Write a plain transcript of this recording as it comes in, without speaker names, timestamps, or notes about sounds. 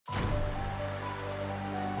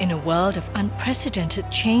In a world of unprecedented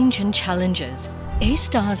change and challenges,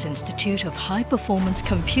 A*STAR's Institute of High-Performance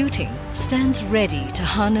Computing stands ready to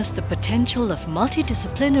harness the potential of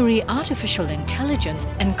multidisciplinary artificial intelligence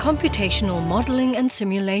and computational modeling and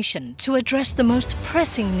simulation to address the most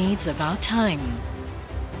pressing needs of our time.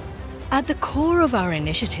 At the core of our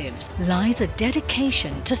initiatives lies a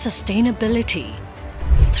dedication to sustainability.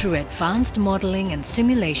 Through advanced modeling and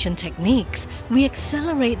simulation techniques, we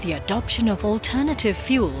accelerate the adoption of alternative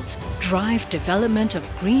fuels, drive development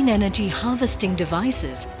of green energy harvesting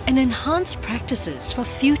devices, and enhance practices for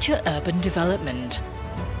future urban development.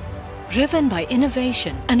 Driven by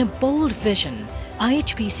innovation and a bold vision,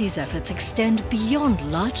 IHPC's efforts extend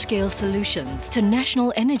beyond large-scale solutions to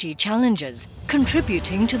national energy challenges,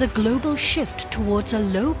 contributing to the global shift towards a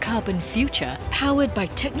low-carbon future powered by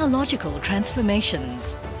technological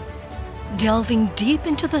transformations. Delving deep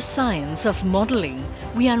into the science of modeling,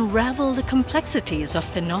 we unravel the complexities of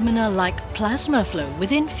phenomena like plasma flow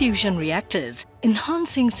within fusion reactors,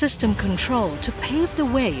 enhancing system control to pave the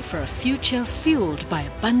way for a future fueled by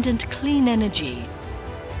abundant clean energy.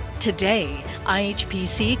 Today,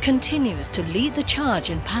 IHPC continues to lead the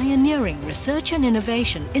charge in pioneering research and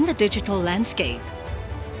innovation in the digital landscape.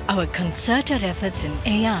 Our concerted efforts in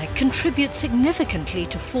AI contribute significantly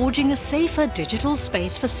to forging a safer digital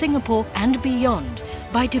space for Singapore and beyond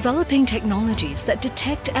by developing technologies that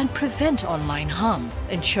detect and prevent online harm,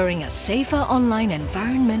 ensuring a safer online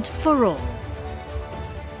environment for all.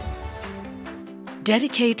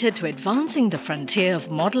 Dedicated to advancing the frontier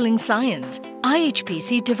of modeling science,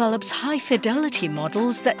 IHPC develops high-fidelity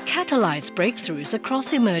models that catalyze breakthroughs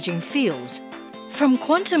across emerging fields, from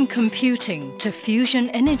quantum computing to fusion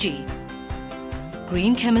energy,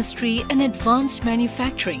 green chemistry and advanced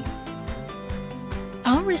manufacturing.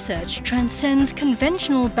 Our research transcends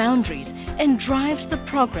conventional boundaries and drives the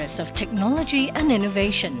progress of technology and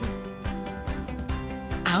innovation.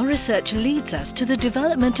 Our research leads us to the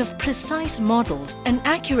development of precise models and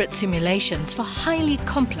accurate simulations for highly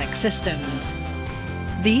complex systems.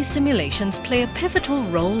 These simulations play a pivotal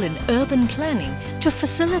role in urban planning to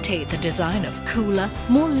facilitate the design of cooler,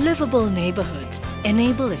 more livable neighborhoods,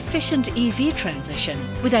 enable efficient EV transition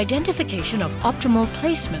with identification of optimal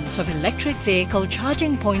placements of electric vehicle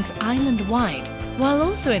charging points island-wide, while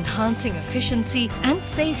also enhancing efficiency and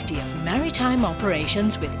safety of maritime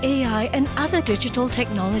operations with AI and other digital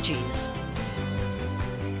technologies.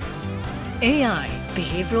 AI,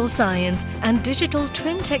 behavioral science, and digital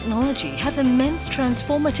twin technology have immense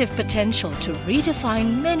transformative potential to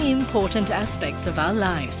redefine many important aspects of our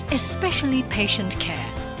lives, especially patient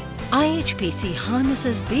care. IHPC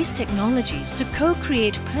harnesses these technologies to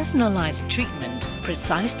co-create personalized treatment,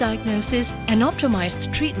 precise diagnosis, and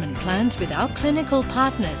optimized treatment plans with our clinical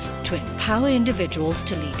partners to empower individuals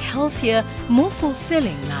to lead healthier, more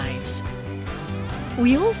fulfilling lives.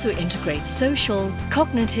 We also integrate social,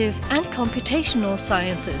 cognitive, and computational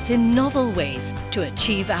sciences in novel ways to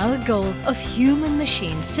achieve our goal of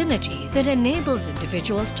human-machine synergy that enables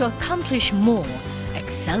individuals to accomplish more,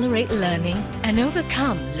 accelerate learning, and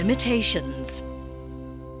overcome limitations.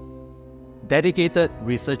 Dedicated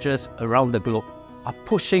researchers around the globe are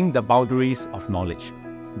pushing the boundaries of knowledge.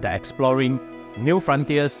 They're exploring new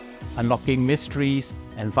frontiers, unlocking mysteries,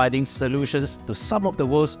 and finding solutions to some of the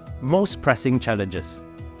world's most pressing challenges.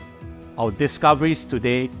 Our discoveries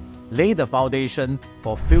today lay the foundation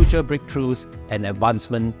for future breakthroughs and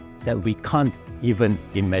advancement that we can't even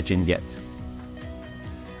imagine yet.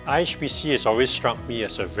 IHPC has always struck me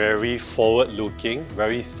as a very forward-looking,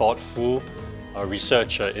 very thoughtful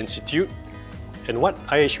research institute. And what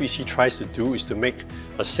IHPC tries to do is to make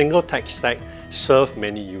a single tech stack serve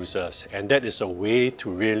many users. And that is a way to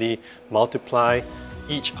really multiply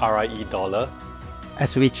each RIE dollar.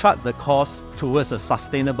 As we chart the course towards a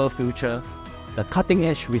sustainable future, the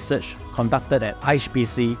cutting-edge research conducted at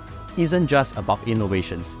IHPC isn't just about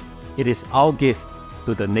innovations. It is our gift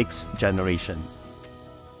to the next generation.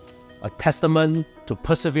 A testament to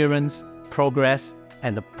perseverance, progress,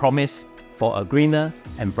 and the promise for a greener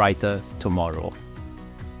and brighter tomorrow.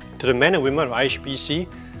 To the men and women of IHPC,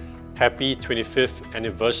 happy 25th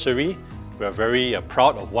anniversary. We are very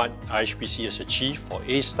proud of what IHPC has achieved for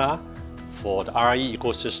A*STAR, for the RIE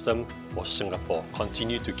ecosystem, for Singapore.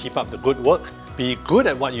 Continue to keep up the good work. Be good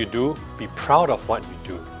at what you do. Be proud of what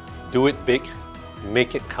you do. Do it big.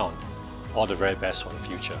 Make it count. All the very best for the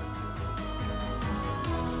future.